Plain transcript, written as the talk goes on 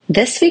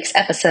This week's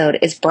episode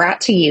is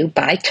brought to you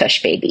by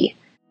Tush Baby.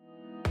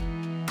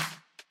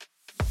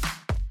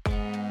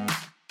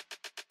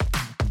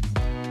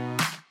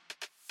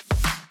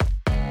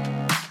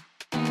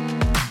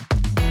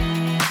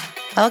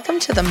 Welcome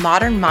to the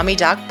Modern Mommy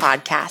Doc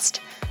Podcast.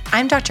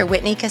 I'm Dr.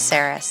 Whitney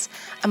Caceres.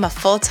 I'm a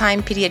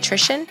full-time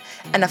pediatrician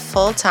and a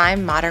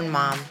full-time modern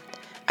mom.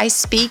 I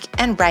speak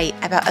and write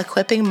about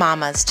equipping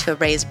mamas to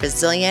raise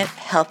resilient,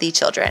 healthy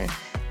children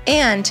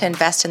and to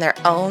invest in their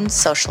own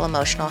social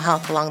emotional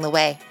health along the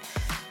way.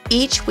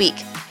 Each week,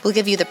 we'll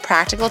give you the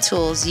practical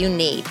tools you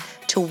need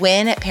to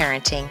win at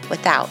parenting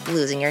without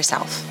losing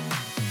yourself.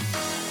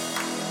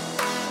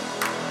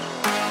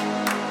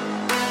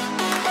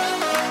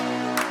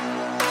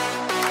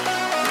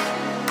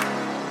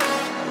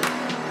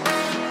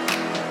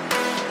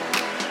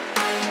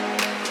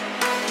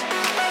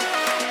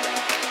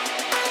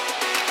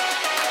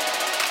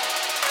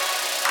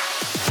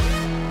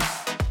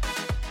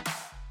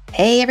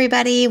 Hey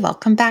everybody,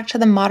 welcome back to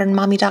the Modern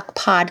Mommy Doc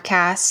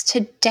Podcast.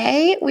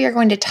 Today we are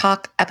going to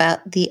talk about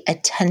the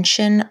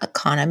attention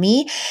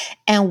economy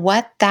and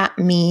what that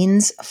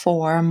means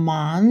for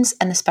moms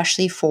and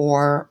especially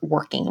for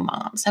working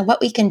moms and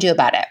what we can do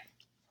about it.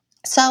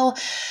 So,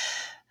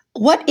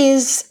 what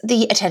is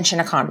the attention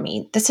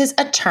economy? This is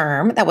a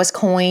term that was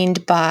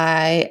coined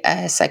by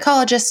a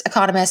psychologist,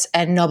 economist,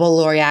 and Nobel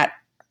laureate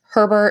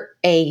Herbert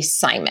A.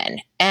 Simon.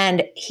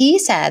 And he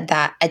said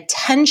that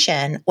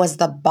attention was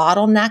the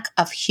bottleneck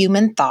of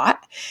human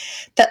thought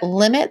that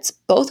limits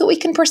both what we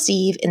can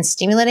perceive in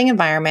stimulating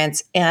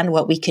environments and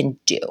what we can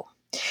do.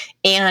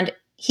 And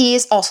he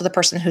is also the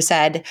person who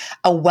said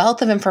a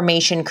wealth of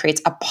information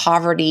creates a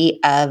poverty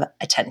of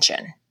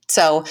attention.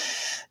 So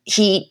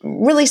he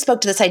really spoke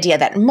to this idea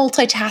that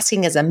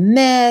multitasking is a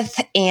myth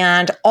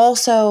and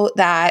also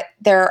that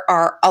there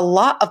are a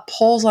lot of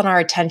pulls on our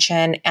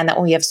attention and that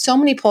when we have so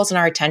many pulls on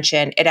our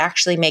attention, it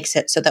actually makes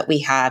it so that we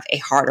have a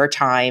harder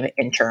time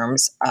in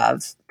terms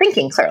of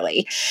thinking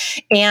clearly.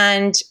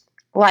 And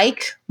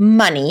like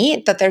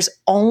money, that there's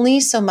only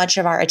so much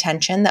of our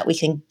attention that we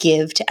can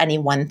give to any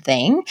one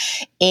thing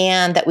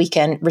and that we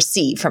can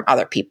receive from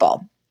other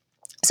people.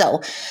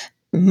 So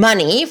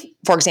money,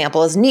 for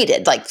example, is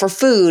needed like for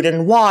food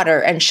and water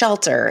and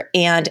shelter.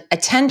 And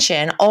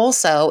attention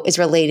also is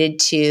related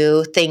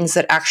to things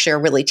that actually are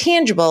really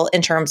tangible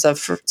in terms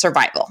of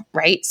survival,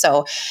 right?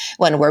 So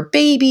when we're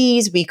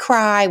babies, we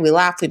cry, we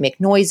laugh, we make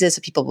noises,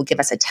 so people will give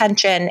us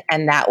attention.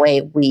 And that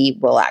way we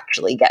will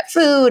actually get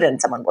food and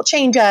someone will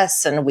change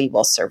us and we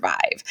will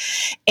survive.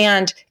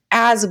 And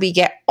as we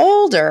get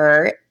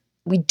older,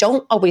 we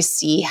don't always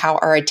see how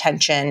our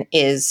attention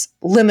is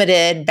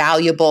limited,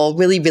 valuable,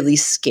 really, really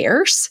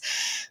scarce,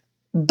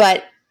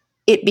 but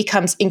it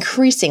becomes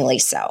increasingly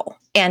so.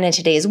 And in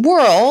today's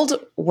world,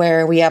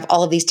 where we have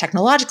all of these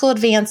technological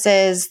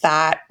advances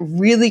that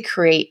really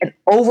create an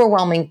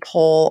overwhelming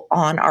pull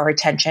on our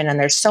attention, and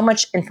there's so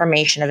much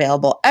information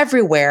available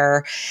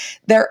everywhere,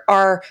 there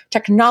are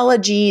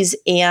technologies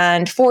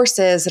and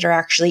forces that are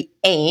actually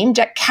aimed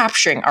at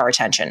capturing our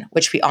attention,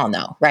 which we all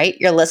know, right?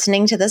 You're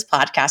listening to this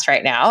podcast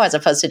right now as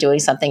opposed to doing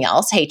something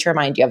else. Hate to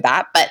remind you of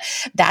that, but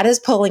that is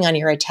pulling on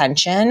your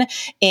attention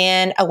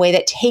in a way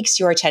that takes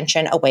your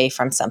attention away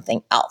from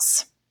something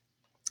else.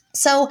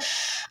 So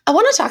I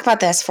want to talk about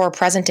this for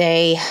present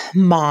day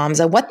moms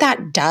and what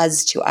that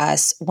does to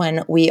us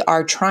when we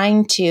are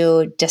trying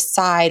to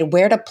decide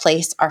where to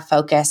place our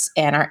focus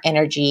and our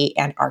energy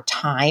and our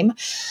time.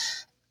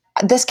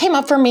 This came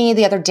up for me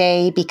the other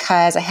day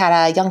because I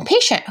had a young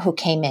patient who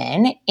came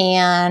in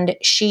and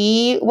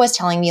she was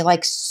telling me,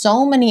 like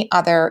so many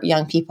other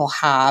young people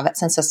have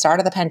since the start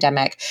of the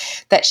pandemic,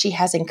 that she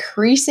has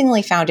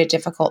increasingly found it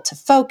difficult to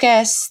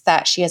focus,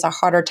 that she has a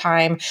harder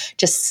time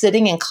just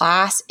sitting in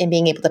class and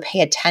being able to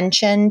pay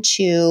attention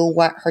to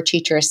what her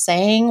teacher is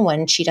saying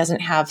when she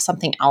doesn't have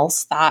something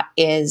else that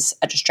is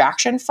a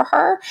distraction for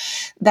her,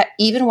 that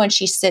even when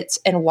she sits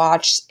and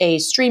watches a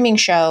streaming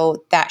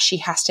show, that she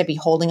has to be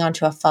holding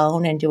onto a phone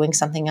and doing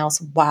something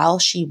else while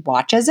she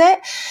watches it.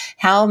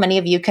 How many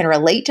of you can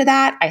relate to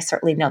that? I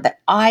certainly know that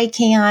I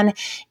can.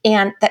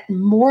 And that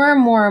more and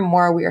more and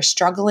more we are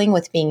struggling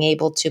with being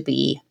able to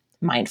be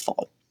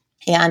mindful.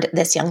 And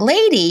this young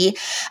lady,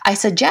 I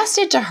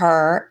suggested to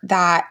her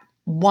that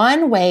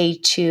one way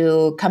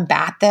to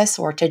combat this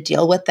or to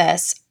deal with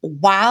this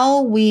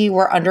while we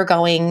were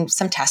undergoing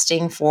some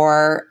testing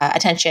for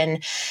attention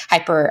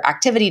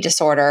hyperactivity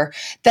disorder,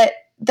 that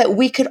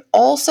we could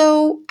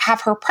also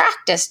have her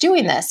practice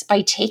doing this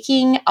by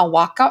taking a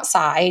walk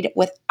outside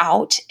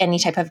without any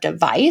type of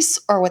device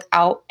or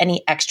without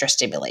any extra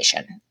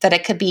stimulation. That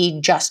it could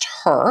be just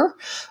her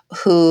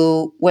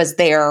who was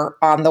there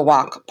on the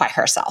walk by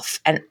herself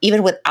and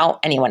even without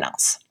anyone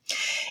else.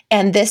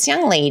 And this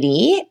young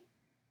lady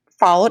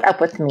followed up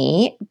with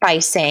me by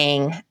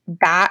saying,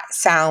 "That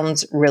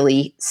sounds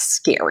really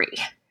scary."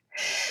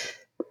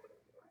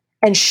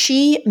 And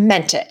she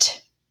meant it.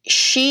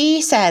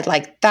 She said,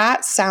 like,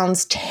 that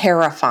sounds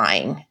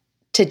terrifying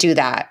to do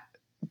that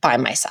by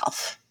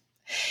myself.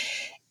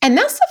 And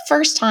that's the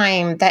first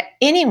time that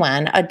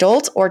anyone,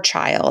 adult or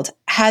child,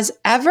 has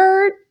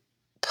ever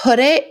put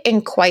it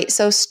in quite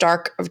so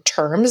stark of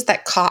terms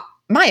that caught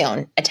my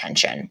own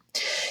attention.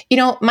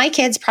 My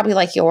kids, probably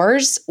like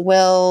yours,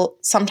 will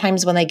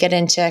sometimes when they get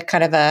into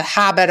kind of a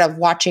habit of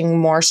watching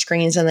more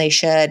screens than they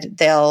should,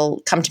 they'll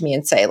come to me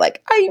and say,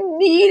 like, I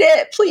need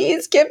it.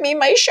 Please give me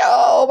my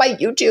show, my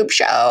YouTube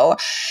show.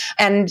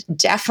 And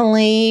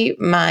definitely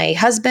my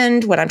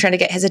husband, when I'm trying to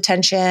get his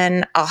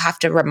attention, I'll have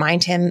to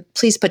remind him,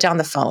 please put down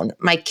the phone.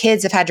 My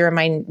kids have had to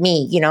remind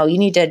me, you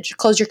need to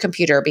close your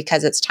computer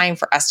because it's time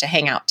for us to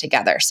hang out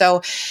together.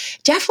 So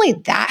definitely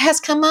that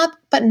has come up,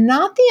 but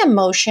not the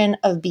emotion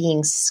of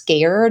being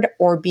scared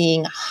or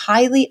being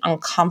highly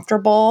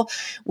uncomfortable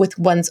with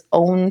one's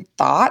own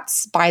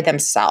thoughts by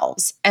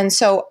themselves. And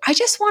so I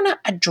just want to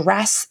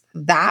address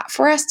that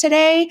for us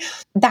today,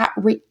 that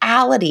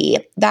reality,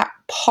 that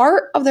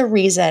part of the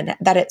reason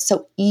that it's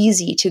so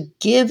easy to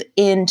give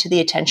in to the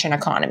attention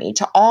economy,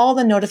 to all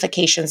the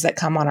notifications that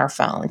come on our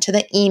phone, to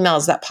the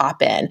emails that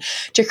pop in,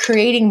 to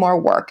creating more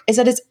work, is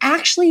that it's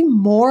actually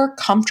more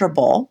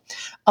comfortable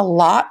a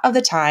lot of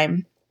the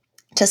time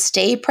to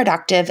stay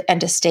productive and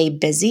to stay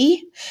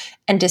busy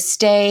and to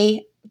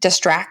stay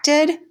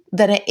distracted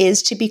than it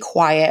is to be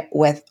quiet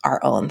with our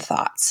own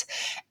thoughts.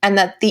 And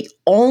that the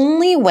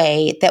only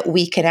way that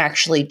we can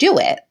actually do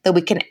it, that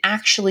we can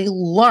actually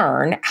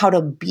learn how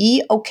to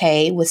be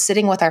okay with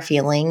sitting with our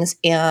feelings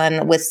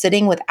and with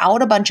sitting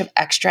without a bunch of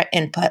extra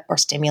input or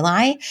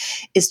stimuli,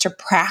 is to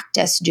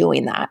practice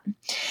doing that.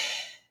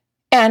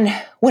 And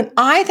when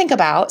I think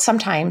about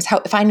sometimes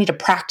how if I need to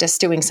practice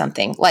doing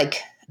something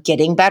like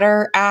getting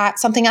better at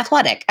something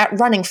athletic, at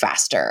running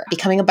faster,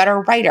 becoming a better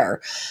writer,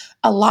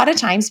 a lot of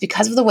times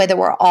because of the way that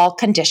we're all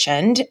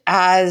conditioned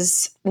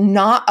as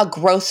not a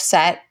growth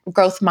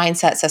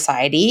mindset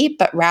society,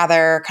 but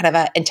rather kind of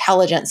an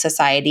intelligent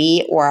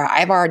society, or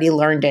I've already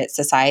learned it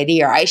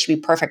society, or I should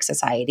be perfect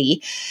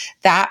society,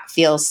 that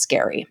feels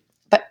scary.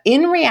 But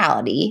in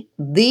reality,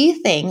 the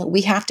thing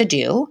we have to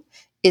do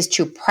is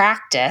to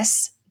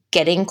practice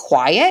getting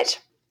quiet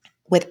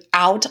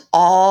without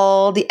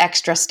all the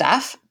extra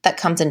stuff that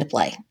comes into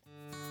play.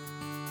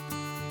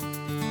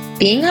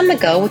 Being on the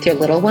go with your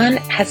little one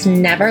has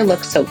never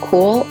looked so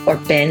cool or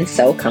been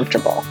so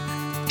comfortable.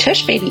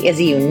 Tush Baby is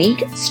a unique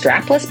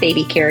strapless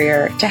baby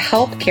carrier to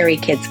help carry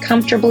kids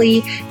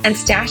comfortably and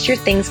stash your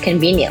things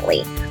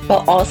conveniently,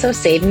 while also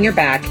saving your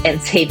back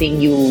and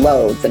saving you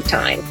loads of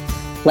time.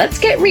 Let's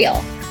get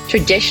real.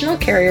 Traditional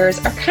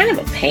carriers are kind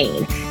of a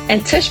pain,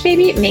 and Tush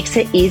Baby makes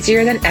it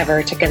easier than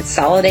ever to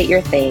consolidate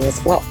your things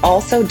while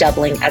also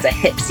doubling as a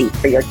hip seat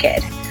for your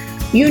kid.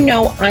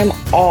 I'm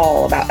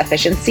all about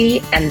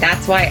efficiency, and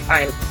that's why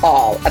I'm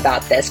all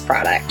about this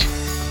product.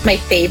 My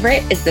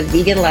favorite is the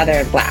vegan leather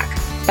in black.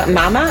 But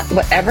mama,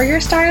 whatever your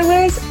style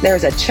is,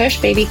 there's a Tush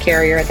Baby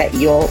carrier that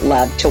you'll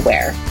love to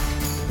wear.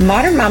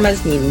 Modern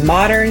mamas need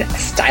modern,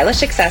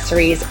 stylish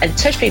accessories, and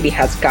Tush Baby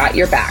has got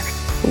your back,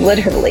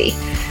 literally.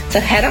 So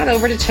head on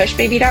over to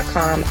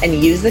tushbaby.com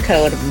and use the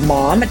code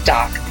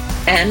MOMDOC,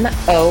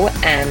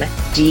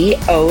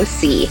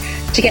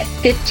 MOMDOC, to get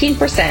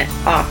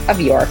 15% off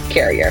of your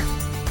carrier.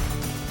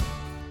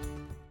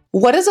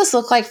 What does this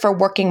look like for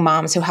working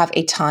moms who have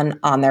a ton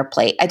on their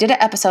plate? I did an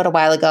episode a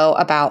while ago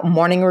about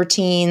morning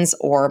routines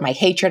or my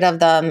hatred of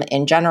them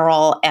in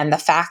general, and the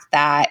fact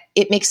that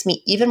it makes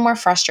me even more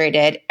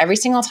frustrated every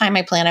single time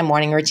I plan a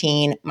morning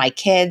routine. My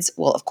kids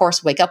will, of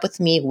course, wake up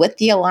with me with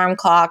the alarm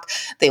clock.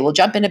 They will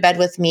jump into bed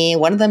with me.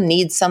 One of them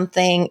needs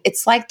something.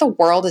 It's like the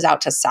world is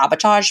out to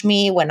sabotage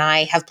me when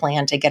I have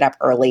planned to get up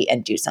early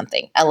and do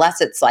something,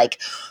 unless it's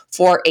like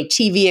for a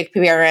TV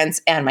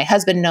appearance and my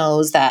husband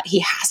knows that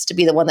he has to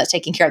be the one that's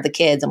taking care of the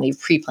kids and we've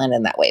pre-planned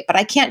in that way. But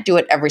I can't do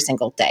it every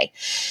single day.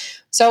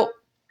 So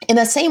in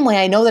the same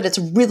way, I know that it's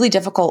really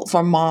difficult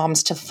for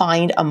moms to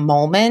find a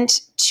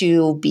moment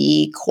to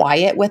be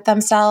quiet with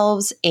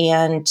themselves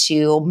and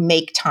to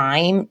make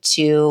time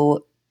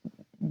to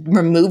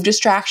remove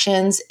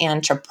distractions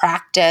and to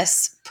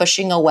practice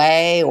pushing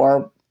away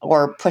or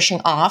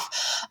pushing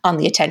off on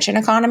the attention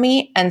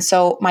economy. And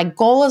so my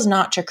goal is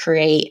not to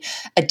create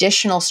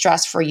additional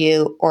stress for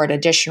you or an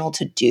additional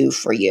to-do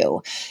for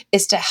you.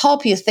 It's to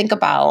help you think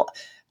about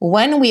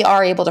when we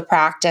are able to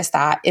practice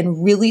that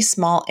in really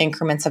small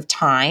increments of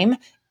time,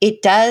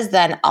 it does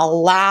then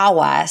allow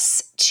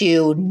us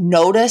to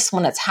notice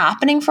when it's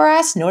happening for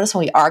us, notice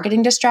when we are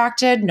getting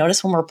distracted,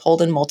 notice when we're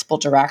pulled in multiple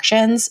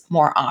directions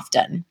more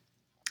often.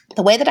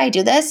 The way that I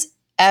do this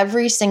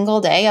every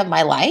single day of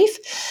my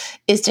life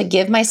is to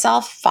give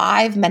myself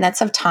 5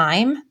 minutes of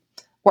time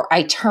where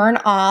I turn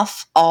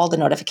off all the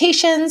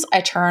notifications.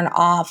 I put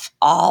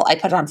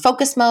it on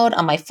focus mode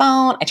on my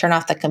phone. I turn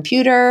off the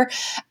computer.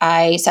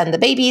 I send the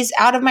babies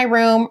out of my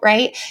room,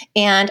 right?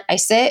 And I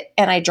sit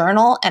and I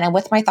journal and I'm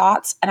with my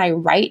thoughts and I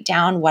write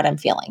down what I'm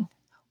feeling.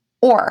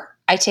 Or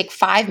I take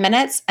 5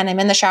 minutes and I'm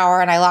in the shower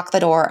and I lock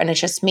the door and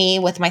it's just me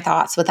with my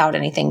thoughts without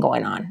anything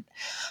going on.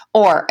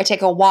 Or I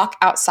take a walk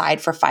outside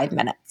for 5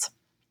 minutes.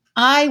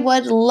 I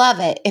would love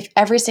it if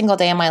every single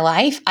day of my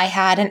life I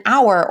had an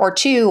hour or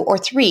 2 or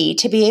 3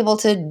 to be able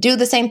to do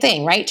the same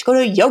thing, right? To go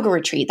to a yoga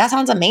retreat. That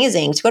sounds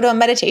amazing. To go to a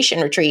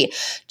meditation retreat,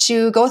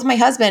 to go with my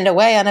husband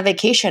away on a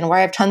vacation where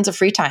I have tons of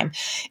free time.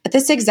 At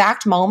this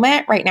exact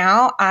moment right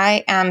now,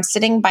 I am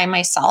sitting by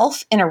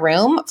myself in a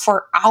room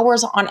for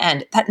hours on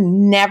end. That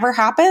never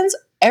happens.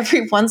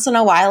 Every once in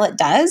a while it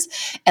does.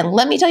 And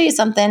let me tell you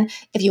something,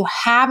 if you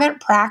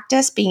haven't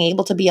practiced being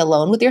able to be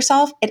alone with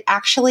yourself, it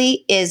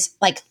actually is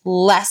like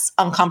less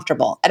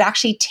uncomfortable. It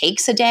actually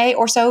takes a day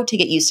or so to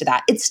get used to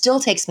that. It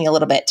still takes me a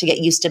little bit to get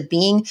used to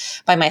being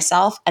by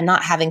myself and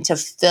not having to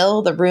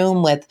fill the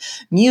room with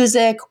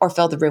music or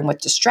fill the room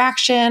with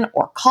distraction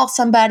or call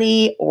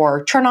somebody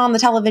or turn on the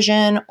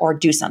television or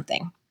do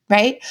something.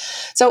 Right?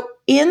 So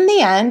in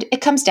the end, it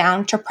comes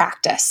down to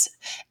practice.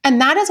 And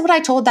that is what I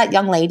told that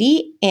young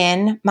lady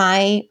in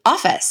my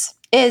office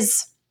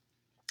is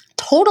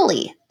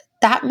totally,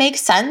 that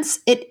makes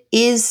sense. It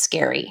is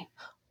scary.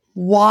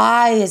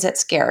 Why is it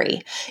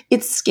scary?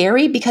 It's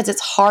scary because it's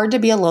hard to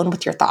be alone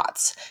with your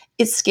thoughts.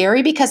 It's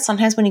scary because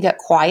sometimes when you get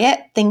quiet,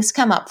 things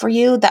come up for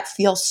you that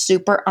feel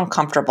super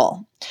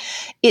uncomfortable.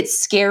 It's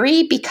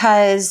scary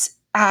because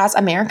as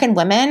American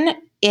women,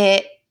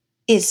 it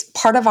is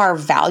part of our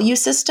value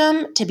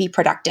system to be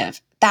productive.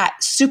 That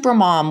super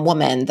mom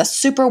woman, the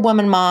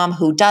superwoman mom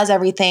who does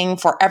everything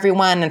for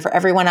everyone and for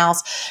everyone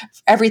else,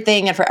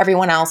 everything and for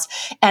everyone else,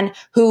 and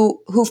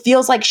who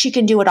feels like she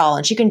can do it all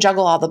and she can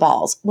juggle all the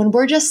balls. When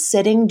we're just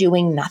sitting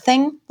doing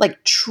nothing,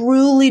 like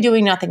truly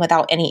doing nothing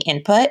without any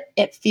input,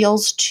 it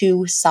feels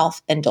too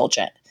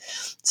self-indulgent.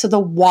 So the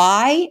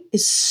why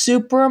is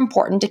super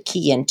important to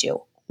key into.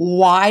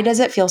 Why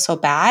does it feel so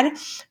bad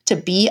to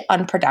be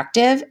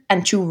unproductive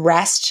and to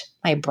rest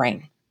my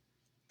brain?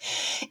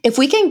 If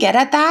we can get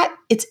at that,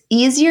 it's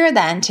easier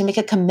then to make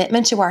a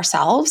commitment to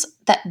ourselves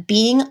that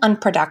being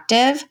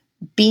unproductive,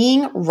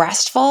 being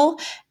restful,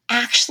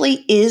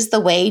 actually is the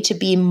way to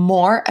be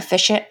more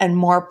efficient and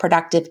more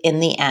productive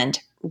in the end.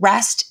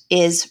 Rest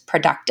is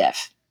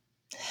productive.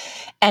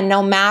 And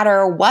no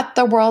matter what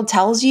the world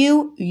tells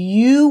you,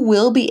 you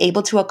will be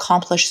able to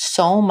accomplish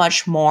so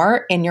much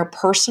more in your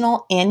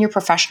personal and your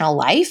professional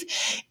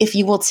life if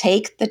you will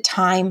take the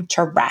time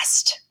to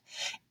rest.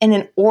 And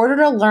in order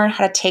to learn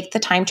how to take the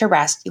time to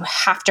rest, you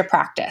have to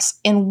practice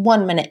in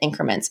 1-minute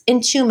increments, in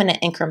 2-minute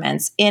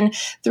increments, in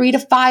 3 to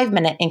 5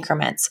 minute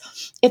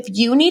increments. If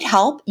you need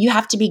help, you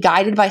have to be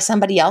guided by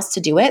somebody else to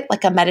do it,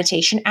 like a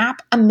meditation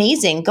app.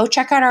 Amazing. Go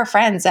check out our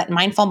friends at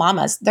Mindful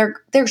Mamas.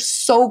 They're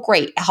so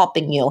great at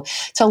helping you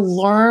to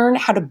learn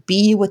how to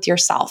be with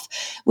yourself.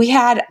 We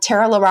had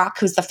Tara LaRock,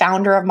 who's the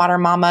founder of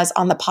Modern Mamas,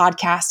 on the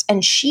podcast,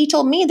 and she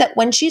told me that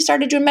when she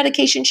started doing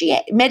meditation, she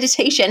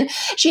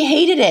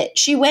hated it.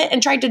 She went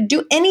and tried to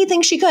do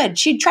anything she could.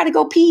 She'd try to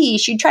go pee.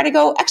 She'd try to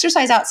go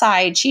exercise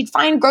outside. She'd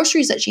find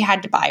groceries that she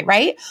had to buy,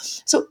 right?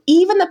 So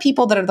even the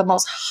people that are the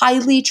most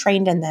highly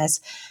trained in this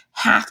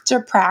have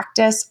to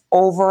practice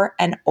over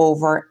and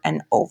over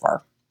and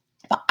over.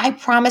 But I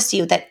promise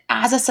you that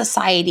as a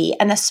society,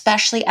 and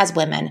especially as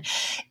women,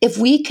 if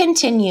we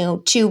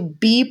continue to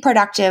be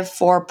productive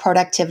for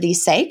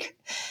productivity's sake,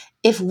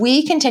 if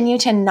we continue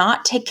to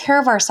not take care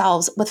of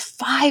ourselves with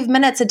 5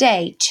 minutes a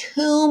day,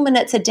 2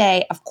 minutes a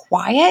day of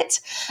quiet,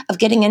 of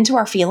getting into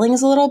our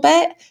feelings a little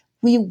bit,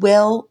 we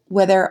will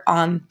wither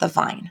on the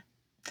vine.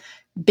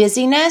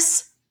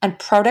 Busyness and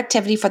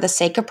productivity for the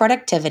sake of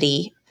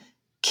productivity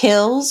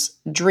kills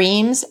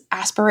dreams,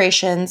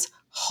 aspirations,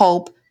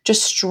 hope,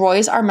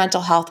 destroys our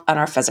mental health and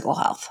our physical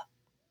health.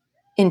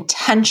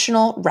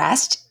 Intentional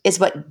rest is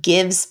what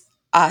gives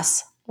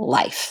us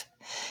life.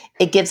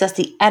 It gives us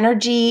the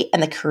energy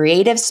and the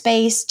creative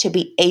space to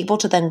be able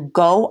to then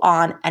go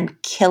on and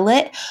kill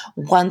it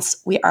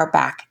once we are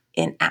back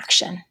in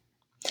action.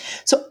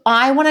 So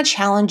I want to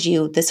challenge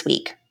you this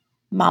week,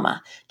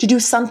 mama, to do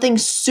something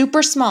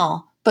super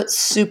small, but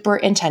super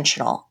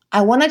intentional.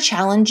 I want to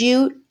challenge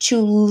you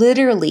to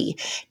literally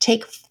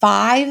take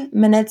 5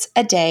 minutes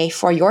a day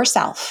for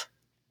yourself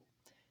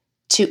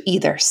to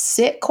either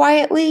sit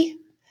quietly,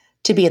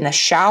 to be in the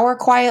shower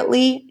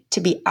quietly,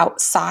 to be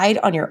outside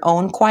on your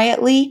own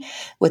quietly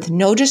with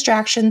no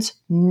distractions,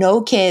 no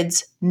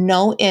kids,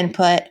 no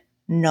input,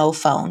 no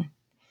phone.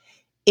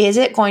 Is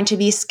it going to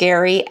be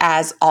scary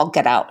as all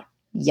get out?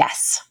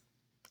 Yes.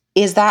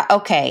 Is that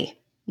okay?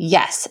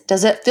 Yes.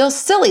 Does it feel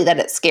silly that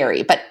it's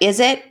scary, but is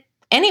it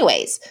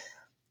anyways?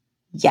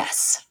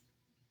 Yes.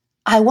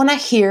 I want to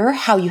hear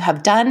how you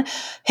have done.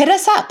 Hit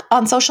us up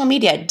on social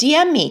media.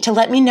 DM me to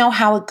let me know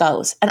how it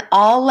goes. And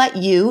I'll let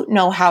you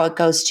know how it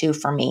goes too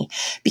for me,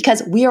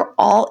 because we are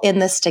all in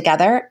this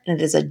together and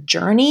it is a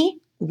journey.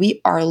 We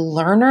are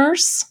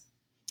learners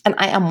and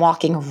I am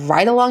walking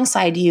right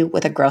alongside you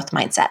with a growth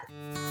mindset.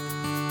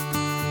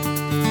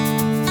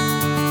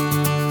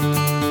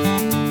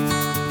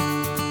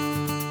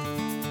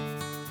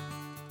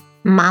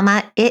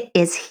 Mama, it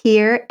is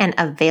here and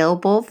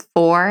available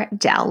for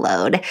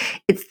download.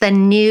 It's the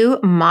new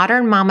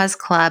Modern Mamas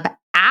Club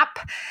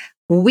app.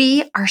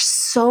 We are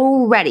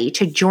so ready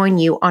to join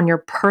you on your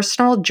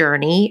personal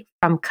journey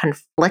from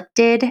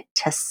conflicted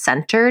to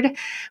centered,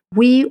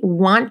 we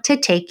want to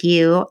take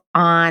you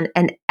on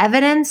an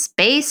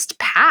evidence-based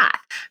path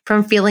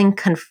from feeling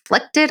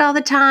conflicted all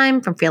the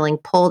time, from feeling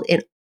pulled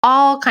in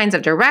all kinds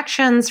of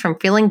directions, from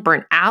feeling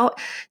burnt out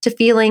to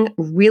feeling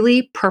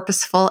really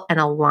purposeful and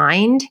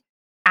aligned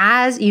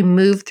as you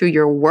move through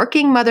your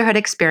working motherhood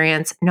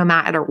experience, no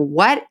matter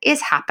what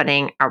is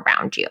happening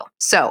around you.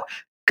 So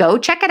go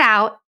check it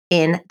out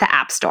in the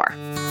App Store.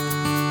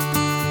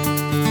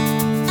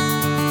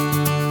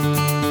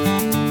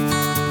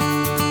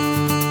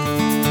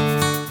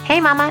 Hey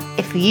mama,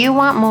 if you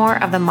want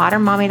more of the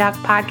Modern Mommy Doc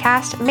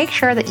podcast, make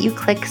sure that you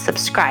click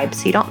subscribe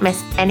so you don't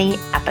miss any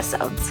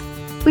episodes.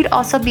 We'd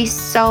also be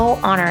so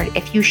honored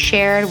if you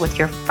shared with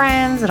your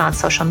friends and on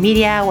social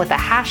media with the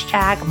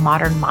hashtag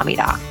Modern Mommy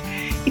Doc.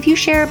 If you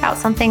share about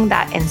something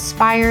that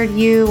inspired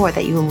you or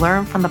that you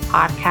learned from the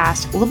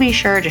podcast, we'll be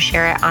sure to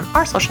share it on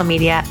our social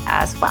media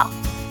as well.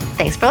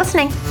 Thanks for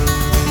listening.